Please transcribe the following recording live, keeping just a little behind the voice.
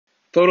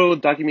Photo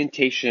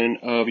documentation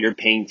of your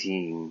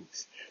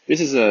paintings. This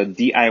is a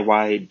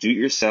DIY,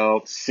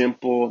 do-it-yourself,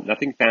 simple,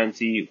 nothing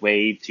fancy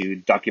way to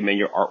document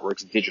your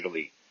artworks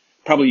digitally,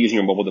 probably using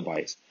your mobile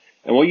device.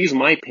 And we'll use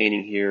my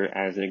painting here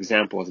as an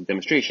example, as a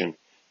demonstration.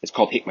 It's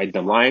called Hate My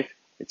Dumb Life.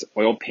 It's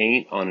oil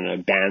paint on an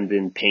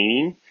abandoned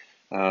painting,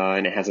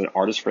 and it has an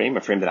artist frame,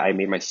 a frame that I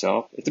made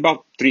myself. It's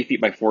about 3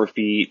 feet by 4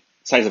 feet,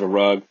 size of a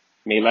rug,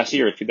 made last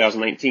year,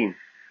 2019.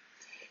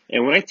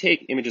 And when I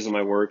take images of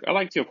my work, I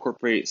like to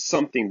incorporate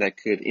something that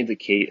could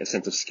indicate a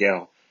sense of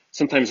scale.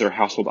 Sometimes they're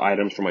household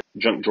items from my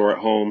junk drawer at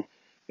home.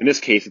 In this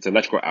case, it's an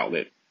electrical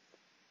outlet.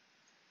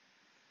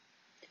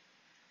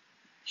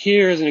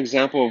 Here is an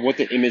example of what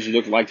the image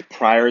looked like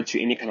prior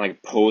to any kind of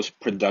like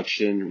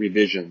post-production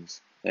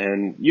revisions.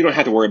 And you don't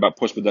have to worry about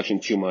post-production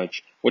too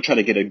much. We'll try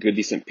to get a good,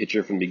 decent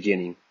picture from the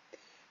beginning.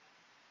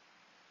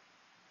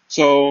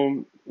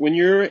 So when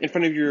you're in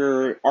front of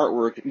your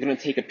artwork, you're going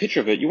to take a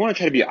picture of it. You want to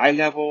try to be eye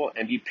level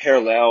and be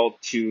parallel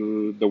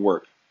to the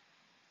work.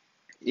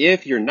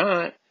 If you're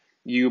not,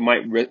 you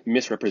might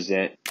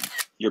misrepresent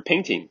your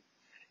painting.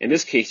 In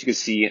this case, you can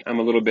see I'm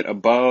a little bit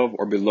above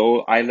or below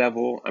eye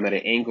level. I'm at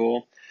an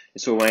angle.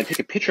 And so when I take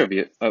a picture of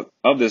it,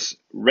 of this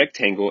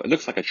rectangle, it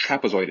looks like a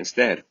trapezoid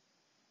instead.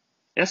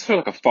 And that's sort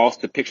of like a false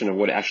depiction of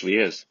what it actually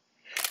is.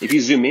 If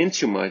you zoom in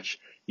too much,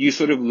 you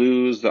sort of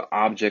lose the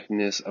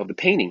objectness of the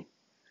painting,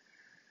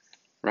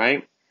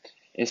 right?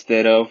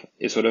 Instead of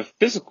its sort of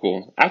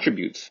physical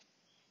attributes.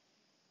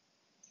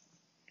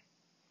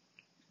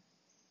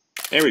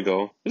 There we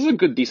go. This is a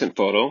good, decent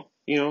photo.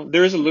 You know,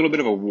 there is a little bit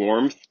of a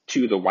warmth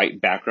to the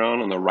white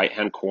background on the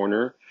right-hand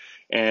corner.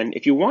 And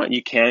if you want,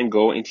 you can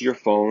go into your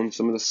phone,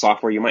 some of the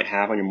software you might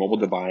have on your mobile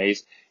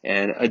device,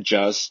 and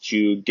adjust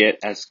to get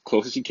as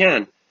close as you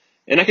can.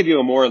 And I could do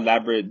a more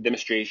elaborate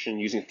demonstration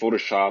using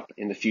Photoshop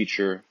in the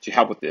future to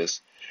help with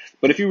this.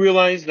 But if you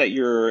realize that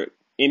your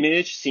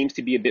image seems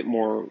to be a bit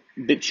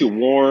too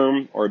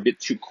warm or a bit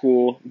too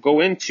cool,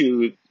 go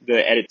into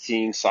the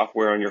editing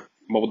software on your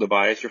mobile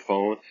device, your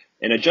phone,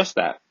 and adjust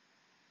that.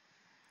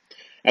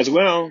 As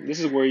well, this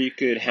is where you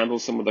could handle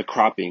some of the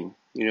cropping.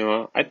 You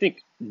know, I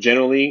think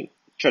generally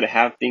try to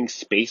have things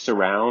spaced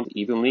around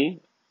evenly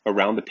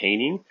around the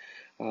painting.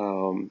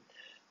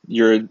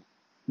 Your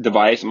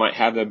device might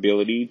have the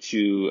ability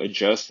to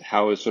adjust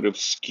how it's sort of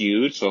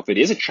skewed. So if it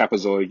is a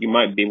trapezoid, you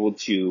might be able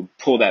to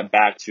pull that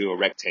back to a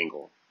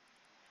rectangle.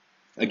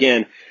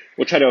 Again,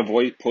 we'll try to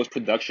avoid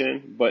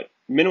post-production, but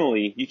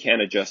minimally you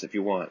can adjust if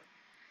you want.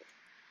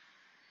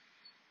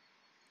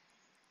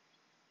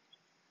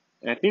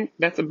 And I think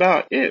that's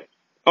about it.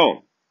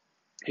 Oh,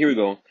 here we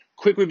go.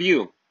 Quick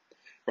review,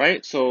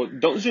 right? So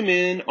don't zoom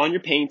in on your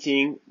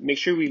painting. Make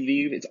sure we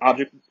leave its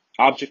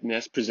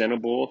objectness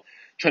presentable.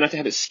 Try not to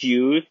have it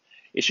skewed.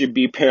 It should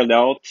be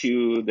parallel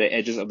to the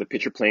edges of the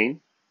picture plane.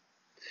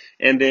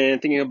 And then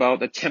thinking about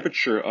the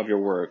temperature of your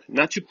work.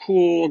 Not too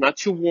cool, not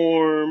too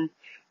warm,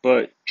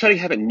 but try to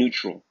have it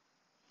neutral.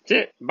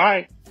 That's it.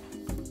 Bye.